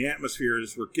outstanding. The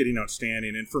atmospheres were getting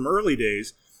outstanding. And from early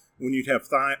days, when you'd have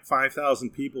 5,000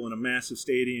 people in a massive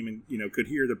stadium and could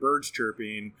hear the birds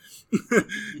chirping,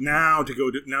 now to go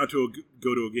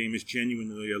to a game is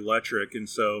genuinely electric, and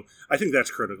so I think that's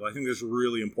critical. I think that's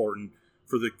really important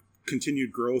for the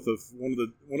continued growth of one of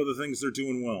the things they're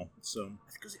doing well. So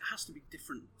because it has to be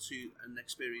different to an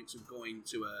experience of going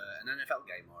to an NFL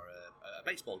game or a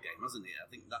baseball game, hasn't it? I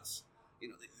think that's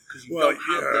because you don't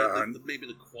have maybe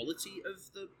the quality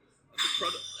of the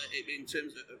product in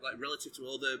terms of like relative to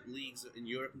other leagues in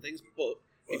Europe and things, but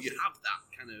if you have that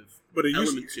kind of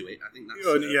element to it, I think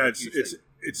that's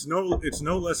it's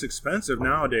no less expensive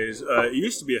nowadays. It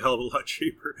used to be a hell of a lot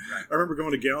cheaper. Right. I remember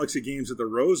going to Galaxy games at the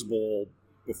Rose Bowl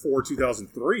before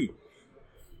 2003.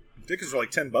 Tickets were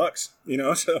like $10,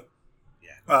 So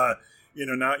now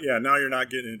you're not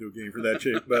getting into a game for that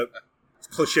cheap. But it's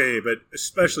cliche, but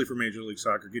especially for Major League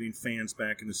Soccer, getting fans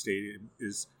back in the stadium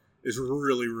is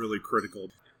really, really critical.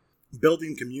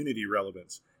 Building community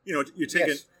relevance. You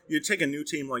take a new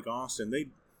team like Austin. They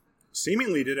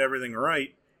seemingly did everything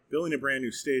right, building a brand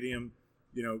new stadium.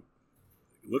 It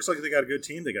looks like they got a good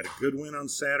team. They got a good win on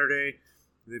Saturday.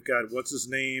 They've got what's his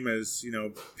name as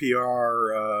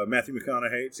PR Matthew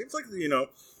McConaughey. It seems like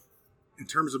in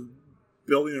terms of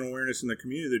building an awareness in the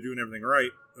community, they're doing everything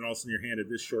right. And all of a sudden, you're handed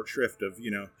this short shrift of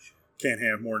can't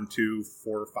have more than 2,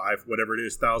 4, 5, whatever it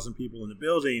is, 1,000 people in the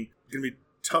building. It's going to be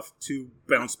tough to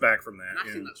bounce back from that. And I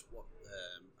think that's what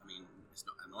it's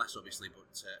not MLS obviously,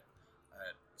 but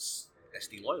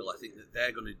SD Loyal. I think that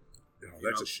they're going to.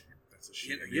 That's a shame. That's a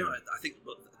shame. I think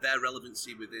their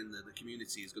relevancy within the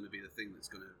community is going to be the thing that's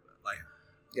going to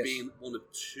being one of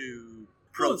 2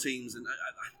 pro teams, and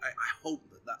I hope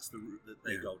that's the route that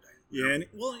they go down. Yeah, and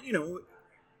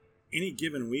any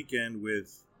given weekend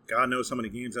with God knows how many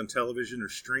games on television or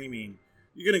streaming,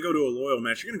 you're going to go to a Loyal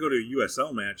match. You're going to go to a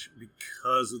USL match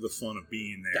because of the fun of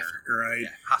being there, right?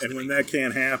 Yeah, and when that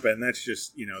can't happen, that's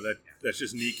just that's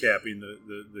just kneecapping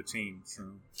the team. So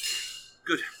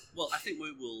good. Well, I think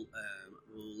we will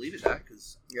we'll leave it there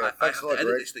because I have to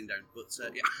edit this thing down. But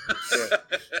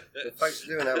thanks for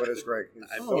doing that with us, Greg.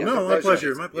 My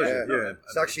pleasure. My pleasure. Yeah.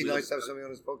 It's actually nice to have somebody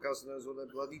on this podcast that knows what they're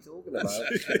bloody talking about.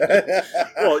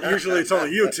 Well, usually it's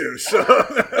only you two, so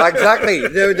exactly.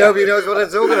 Nobody knows what they're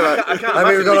talking about. I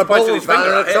mean, we've got a Bolton fan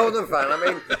and a Tottenham fan. I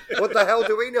mean, what the hell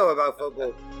do we know about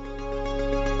football?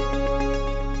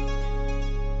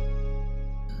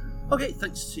 Okay,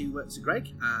 thanks to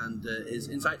Greg and his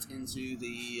insight into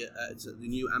the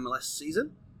new MLS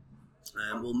season.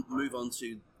 We'll move on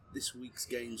to this week's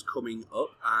games coming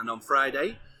up. And on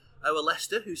Friday, our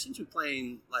Leicester, who seem to be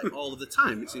playing like all of the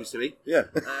time, it seems to be,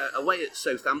 away at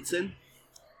Southampton.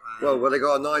 Well, they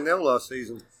got a 9-0 last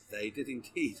season. They did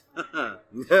indeed.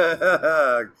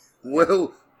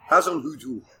 Will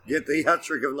Hasenhüttl get the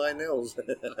hat-trick of 9-0s.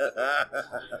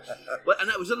 Well, and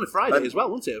that was on a Friday as well,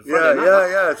 wasn't it?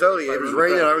 Yeah, totally. It was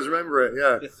raining, I remember it,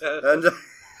 yeah.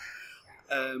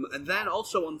 And then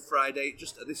also on Friday,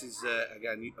 this is,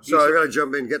 again... Sorry, I've got to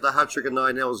jump in. Get the hat-trick of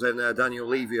 9-0s, and Daniel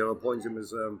Levy, I'll appoint him as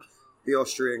the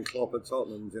Austrian Klopp at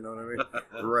Tottenham, do you know what I mean?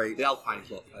 Great. The Alpine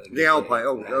Klopp, I think. The Alpine,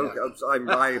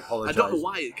 I apologise. I don't know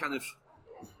why it kind of...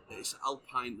 It's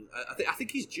Alpine. I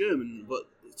think he's German, but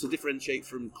to differentiate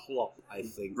from Klopp, I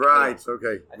think. Right,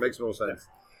 okay. Makes more sense.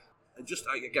 Just,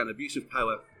 again, abuse of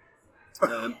power.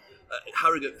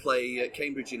 Harrogate play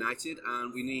Cambridge United,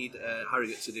 and we need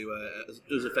Harrogate to do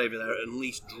us a favour there, at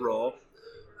least draw.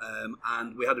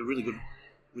 And we had a really good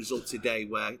result today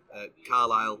where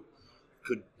Carlisle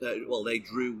they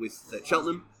drew with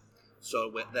Cheltenham. So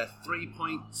they're 3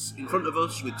 points in front of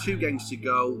us with 2 games to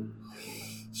go.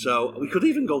 So we could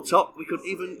even go top. We could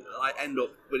even end up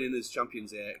winning as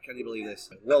champions here. Can you believe this?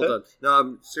 Well done. No,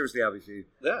 I'm seriously happy for you.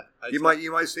 Yeah. You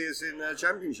might see us in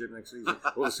championship next season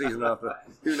or the season after.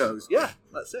 Who knows? Yeah,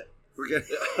 that's it.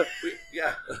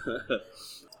 Yeah.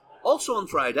 Also on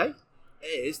Friday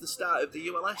is the start of the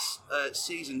ULS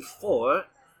season for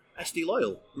SD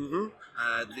Loyal. Mm-hmm.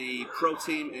 The pro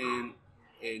team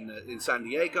in San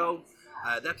Diego.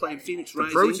 They're playing Phoenix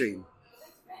Rising.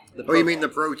 The pro team? You mean the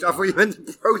protein? I thought you meant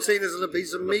the protein isn't a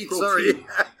piece of meat, sorry.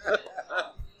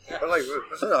 I've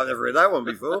never heard that one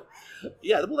before.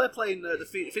 Yeah, well, they're playing the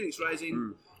Phoenix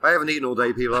Rising. I haven't eaten all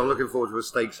day, people. I'm looking forward to a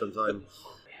steak sometime.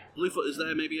 Bluefoot is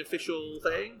their maybe official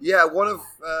thing? Yeah, one of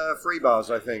 3 bars,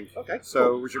 I think. Okay.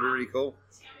 So, which would be really cool.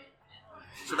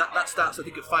 So that starts, I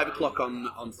think, at 5 o'clock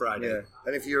on Friday. Yeah,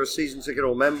 and if you're a season ticket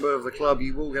or member of the club,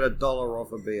 you will get $1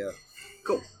 off a beer.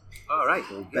 Cool. All right.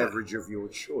 Or beverage of your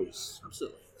choice.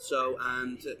 Absolutely. So,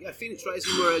 and Phoenix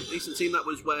Rising were a decent team. That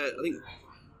was where, I think,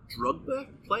 Drogba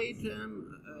played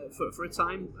for a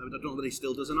time. I don't know whether he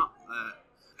still does or not.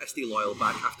 SD Loyal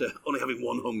back after only having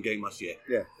 1 home game last year.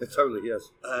 Yeah, totally,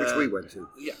 yes. Which we went to.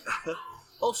 Yeah.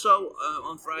 Also,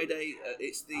 on Friday,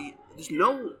 there's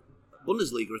no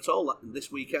Bundesliga at all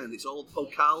this weekend. It's all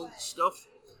Pokal stuff.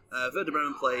 Werder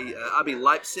Bremen play RB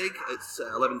Leipzig at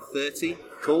 11:30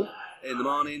 Cool. in the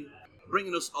morning.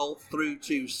 Bringing us all through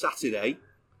to Saturday,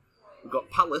 we've got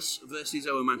Palace versus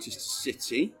our Manchester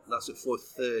City. That's at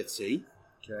 4:30.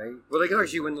 Okay. Well, they can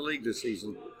actually win the league this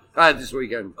season. This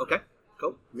weekend. Okay,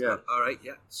 cool. Yeah. All right,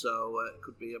 yeah. So it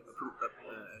could be a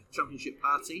championship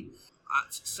party.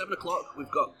 At 7 o'clock,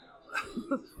 we've got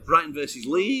Brighton versus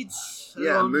Leeds.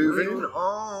 Yeah, Anyone? moving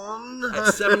on.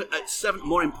 At seven.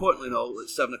 More importantly, though, at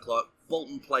 7 o'clock,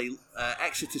 Bolton play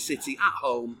Exeter City at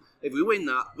home. If we win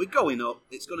that, we're going up.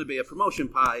 It's going to be a promotion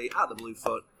party at the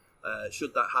Bluefoot.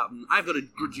 Should that happen, I've got a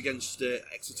grudge against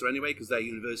Exeter anyway because their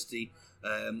university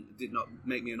did not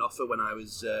make me an offer when I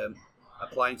was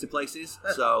applying to places.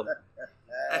 So,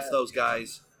 F those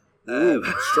guys. Ooh,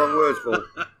 strong words, Paul.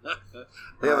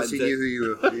 They obviously knew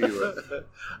who you were.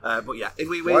 But yeah, if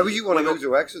we why would you want to go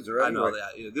to Exeter anyway? I know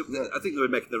that. I think they were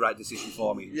making the right decision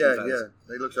for me. Yeah,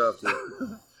 they looked after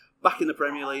you. Back in the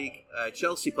Premier League,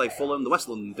 Chelsea play Fulham, the West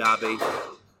London derby.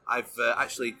 I've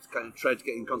actually kind of tried to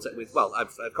get in contact with. Well,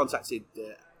 I've contacted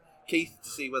Keith to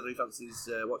see whether he fancies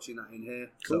watching that in here.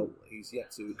 Cool. So he's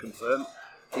yet to confirm.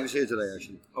 He was here today,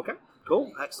 actually. Okay,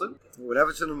 cool, excellent. With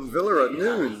Everton and Villa at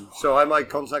noon. So I might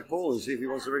contact Paul and see if he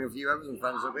wants to bring a few Everton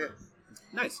fans up here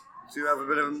Nice, to have a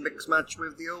bit of a mixed match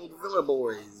with the old Villa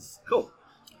boys. cool.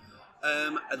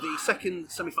 The second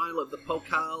semi-final of the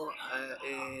Pokal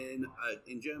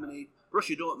in Germany,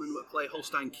 Borussia Dortmund will play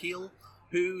Holstein Kiel,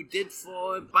 who did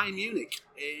for Bayern Munich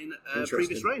in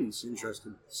previous reigns.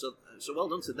 Interesting. So well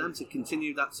done to them to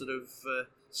continue that sort of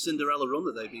Cinderella run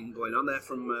that they've been going on there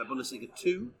from Bundesliga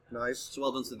 2. Nice. So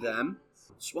well done to them.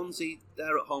 Swansea,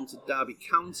 they're at home to Derby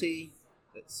County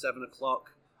at 7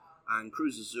 o'clock, and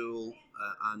Cruz Azul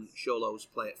and Cholos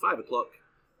play at 5 o'clock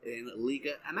in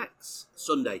Liga MX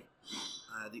Sunday.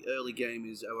 The early game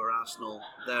is our Arsenal.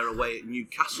 They're away at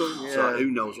Newcastle, so who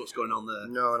knows what's going on there.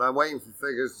 No, and I'm waiting for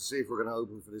figures to see if we're going to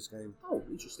open for this game. Oh,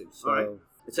 interesting. So, all right.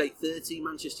 It's 8:30.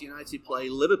 Manchester United play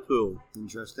Liverpool.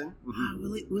 Interesting.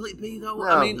 Will it be though? No.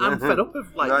 I mean, I'm fed up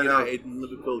of No. United and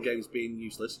Liverpool games being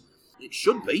useless. It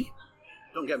should be.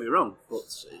 Don't get me wrong,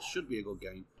 but it should be a good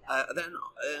game. Then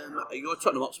you got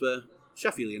Tottenham Hotspur,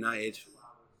 Sheffield United.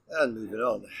 And moving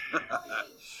on.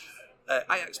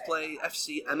 Ajax play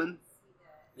FC Emmen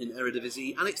in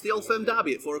Eredivisie, and it's the Old Firm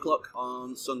derby at 4 o'clock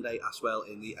on Sunday as well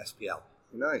in the SPL.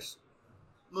 Nice.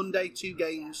 Monday, 2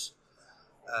 games,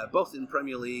 both in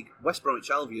Premier League. West Bromwich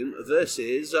Albion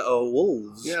versus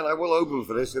Wolves. Yeah, and I will open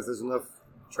for this if there's enough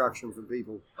traction from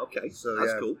people. Okay, So,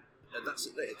 that's yeah. cool. That's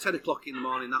at 10 o'clock in the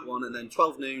morning, that one, and then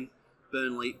 12 noon,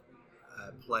 Burnley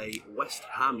play West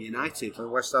Ham United.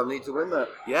 And West Ham need to win that.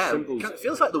 Yeah, Simple. it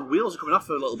feels like the wheels are coming off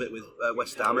a little bit with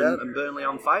West Ham and Burnley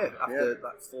on fire after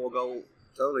that 4-goal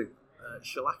Totally.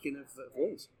 shellacking of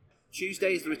Wolves.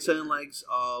 Tuesday is the return legs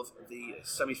of the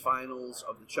semi-finals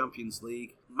of the Champions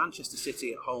League. Manchester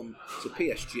City at home to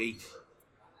PSG,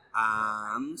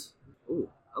 and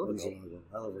I love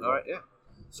it. All right, yeah.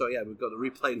 So yeah, we've got a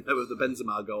replay now of the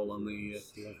Benzema goal on the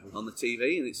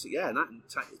TV, and it's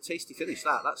tasty finish.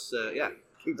 That's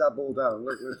Keep that ball down.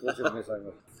 Look what's in this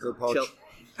angle. Good punch.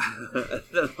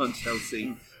 Then on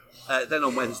Chelsea. Then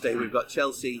on Wednesday we've got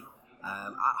Chelsea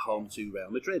at home to Real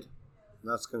Madrid.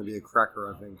 That's going to be a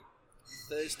cracker, I think.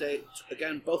 Thursday,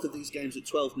 again, both of these games at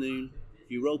 12 noon.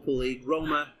 Europa League,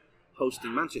 Roma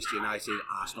hosting Manchester United,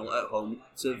 Arsenal at home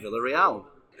to Villarreal.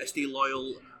 SD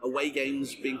Loyal away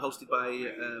games being hosted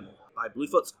by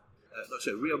Bluefoot.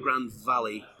 Rio Grande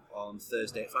Valley on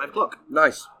Thursday at 5 o'clock.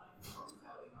 Nice.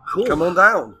 Cool. Come on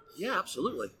down. Yeah,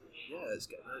 absolutely. Yeah,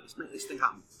 let's make this thing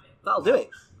happen. That'll do it.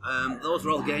 Those are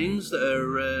all the games that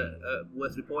are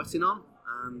worth reporting on.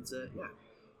 And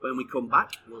when we come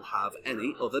back, we'll have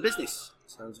any other business.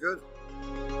 Sounds good.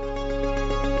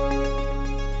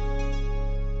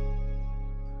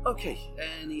 Okay,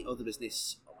 any other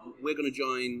business? We're going to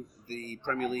join the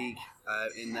Premier League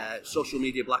in their social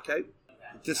media blackout.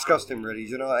 Disgusting, really.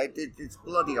 You know, it's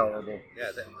bloody horrible.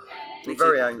 Yeah, I'm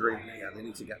very angry. Yeah, they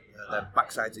need to get their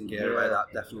backsides in gear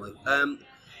about that, definitely.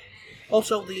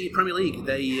 Also, the Premier League,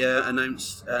 they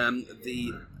announced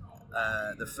the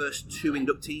first 2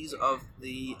 inductees of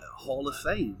the Hall of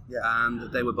Fame. Yeah.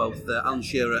 And they were both Alan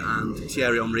Shearer and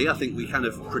Thierry Henry. I think we kind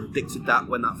of predicted that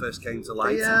when that first came to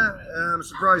light. Yeah, I'm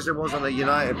surprised there wasn't a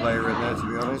United player in there, to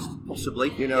be honest.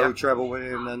 Possibly. You know, treble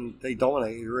winning, and they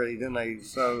dominated, really, didn't they?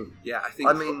 So, yeah, I think.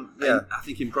 I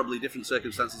think in probably different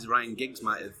circumstances, Ryan Giggs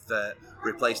might have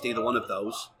replaced either one of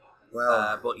those.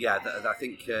 Well, but yeah, I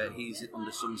think he's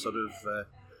under some sort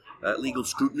of legal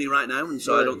scrutiny right now, and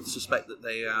so I don't suspect that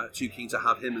they are too keen to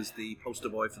have him as the poster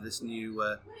boy for this new.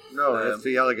 no, if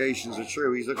the allegations are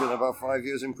true, he's looking at about 5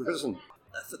 years in prison.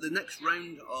 for the next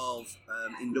round of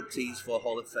inductees for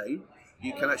Hall of Fame,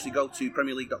 you can actually go to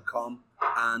PremierLeague.com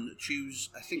and choose,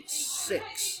 I think,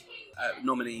 6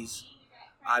 nominees.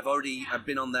 I've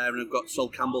been on there and I've got Sol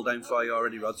Campbell down for you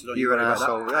already, Rod. So don't you You're worry an about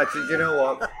asshole. that. Actually, do you know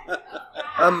what?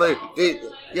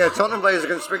 Tottenham players are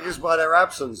conspicuous by their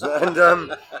absence.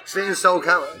 And seeing Sol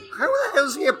Campbell, how the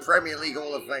hell's he a Premier League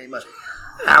Hall of Famer?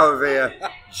 Out of here,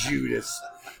 Judas.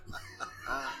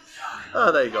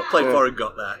 Oh, there you go. Played for and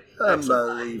got there.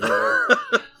 Unbelievable.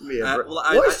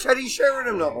 Why is Teddy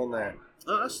Sheringham not on there?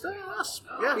 Oh, that's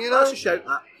You know? that's a shout.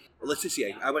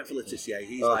 Letitia. I went for Letitia.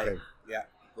 He's Okay. yeah.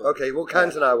 Okay, well,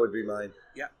 Cantona would be mine.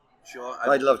 Yeah, sure.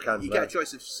 I'd love Cantona. You get a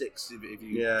choice of 6 if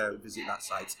you visit that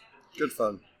site. Good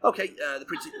fun. Okay, the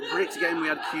predictor game we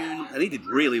had Kuhn, and he did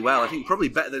really well. I think probably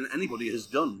better than anybody has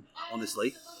done,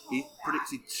 honestly. He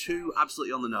predicted 2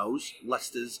 absolutely on the nose,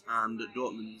 Leicester's and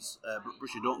Dortmund's,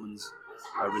 Borussia Dortmund's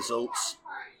results,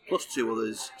 plus 2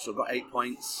 others, so I got 8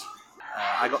 points.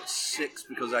 I got 6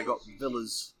 because I got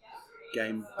Villa's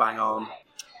game bang on.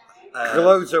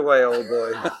 Gloat away, old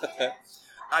boy.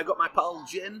 I got my pal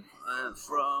Jim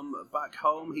from back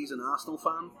home. He's an Arsenal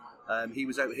fan. He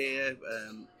was out here.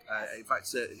 In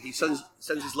fact, he sends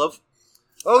his love.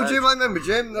 Oh, Jim, I remember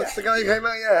Jim. That's the guy who came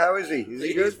out. Yeah, how is he? Is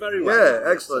he good? He's very well.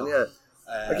 Yeah, excellent, yeah.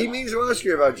 I keep meaning to ask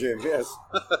you about Jim, yes.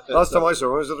 Last time I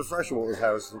saw him was at the Freshwater's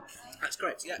house. That's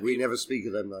correct, yeah. We never speak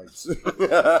of them nights. It's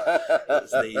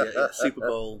the Super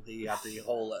Bowl. He had the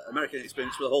whole American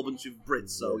experience with a whole bunch of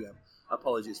Brits, so yeah,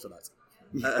 apologies for that.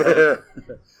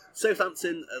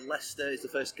 Southampton, Leicester is the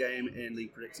first game in the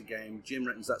predicted game. Jim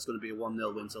reckons that's going to be a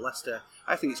 1-0 win to Leicester.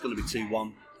 I think it's going to be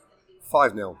 2-1.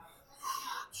 5-0.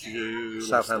 To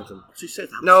Southampton. To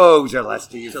Southampton. No, to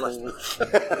Leicester, you To fool. Leicester.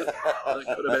 It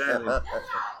could have been anything.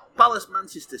 Palace,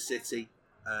 Manchester City.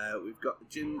 We've got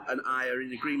Jim and I are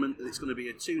in agreement that it's going to be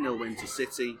a 2-0 win to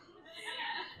City.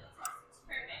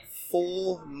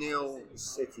 4-0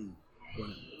 City.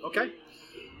 Okay.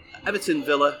 Everton,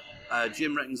 Villa.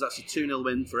 Jim reckons that's a 2-0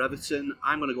 win for Everton.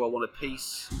 I'm going to go 1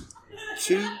 apiece.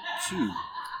 2-2.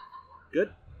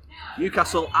 Good.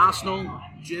 Newcastle, Arsenal.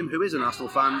 Jim, who is an Arsenal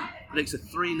fan, predicts a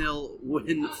 3-0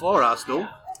 win for Arsenal.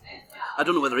 I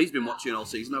don't know whether he's been watching all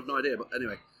season. I have no idea. But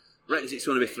anyway, reckons it's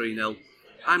going to be 3-0.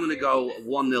 I'm going to go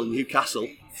 1-0 Newcastle.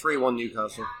 3-1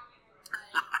 Newcastle.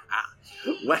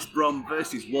 West Brom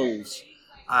versus Wolves.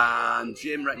 And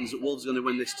Jim reckons that Wolves are going to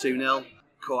win this 2-0.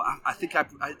 I think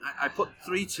I put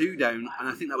 3-2 down, and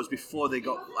I think that was before they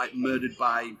got murdered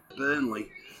by Burnley.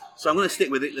 So I'm going to stick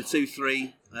with it, the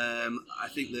 2-3. I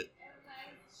think that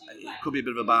it could be a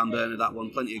bit of a barn burner, that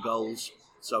one. Plenty of goals.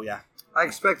 So, yeah. I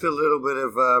expect a little bit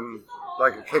of a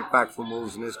kickback from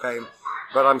Wolves in this game.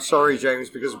 But I'm sorry, James,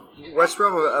 because West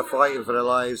Brom are fighting for their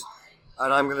lives.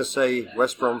 And I'm going to say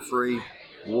West Brom 3,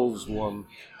 Wolves 1.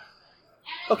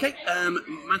 Okay,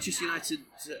 Manchester United,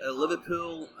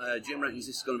 Liverpool. Jim reckons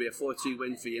this is going to be a 4-2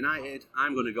 win for United.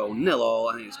 I'm going to go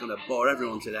 0-0. I think it's going to bore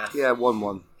everyone to death. Yeah,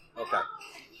 1-1. Okay.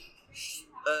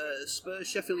 Spurs,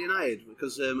 Sheffield United,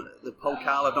 because the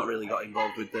Pokal, I've not really got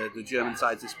involved with the German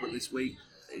sides this week.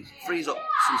 It frees up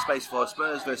some space for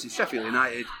Spurs versus Sheffield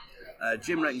United.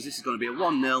 Jim reckons this is going to be a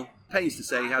 1-0. Pains to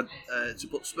say he had to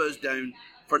put Spurs down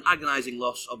for an agonising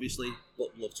loss, obviously, but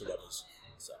love to Robbers.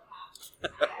 So.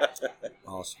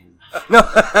 Awesome. No,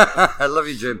 I love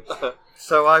you, Jim.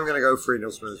 So I'm going to go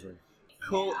 3-0 Spurs win.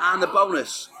 Cool, and the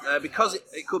bonus, because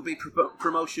it could be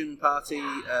promotion party,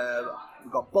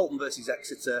 we've got Bolton versus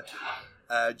Exeter.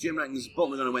 Jim reckons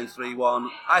Bolton are going to win 3-1.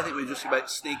 I think we're just about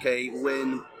to sneak a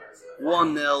win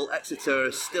 1-0. Exeter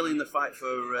are still in the fight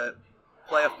for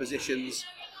playoff positions.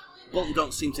 Bolton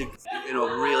don't seem to,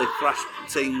 really thrash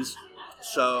teams.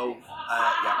 So,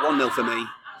 1-0 for me.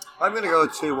 I'm going to go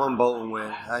 2-1 Bolton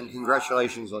win, and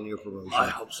congratulations on your promotion. I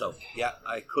hope so. Yeah,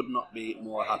 I could not be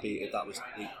more happy if that was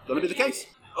going to be the case.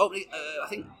 Opening, I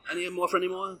think, any more for any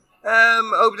more?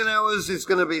 Opening hours, it's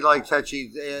going to be like Tetchy.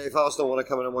 If Arsenal want to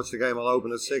come in and watch the game, I'll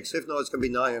open at 6. If not, it's going to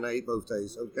be 9 and 8 both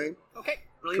days, okay? Okay,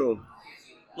 brilliant. Cool.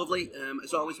 Lovely.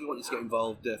 As always, we want you to get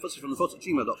involved.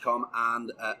 footyfromthefoot@gmail.com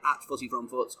and at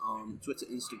footyfromfoot on Twitter,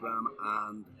 Instagram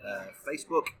and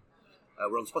Facebook.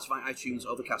 We're on Spotify, iTunes,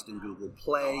 Overcast and Google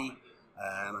Play.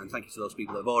 And thank you to those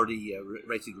people that have already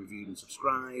rated, reviewed and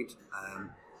subscribed.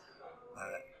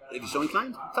 If you're so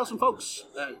inclined, tell some folks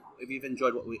if you've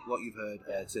enjoyed what you've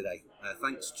heard today.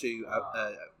 Thanks to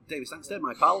David Sangster,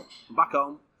 my pal, from back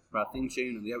home, for our theme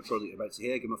tune and the outro that you're about to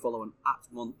hear. Give him a follow on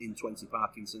 @1in20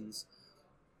 Parkinson's.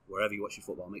 Wherever you watch your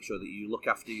football, make sure that you look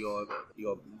after your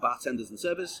bartenders and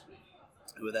servers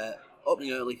who are there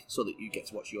opening early so that you get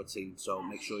to watch your team. So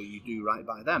make sure you do right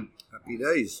by them. Happy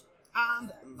days.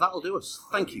 And that'll do us.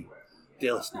 Thank you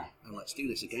dear listener, and let's do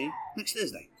this again next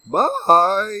Thursday.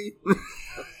 Bye.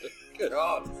 Good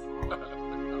God.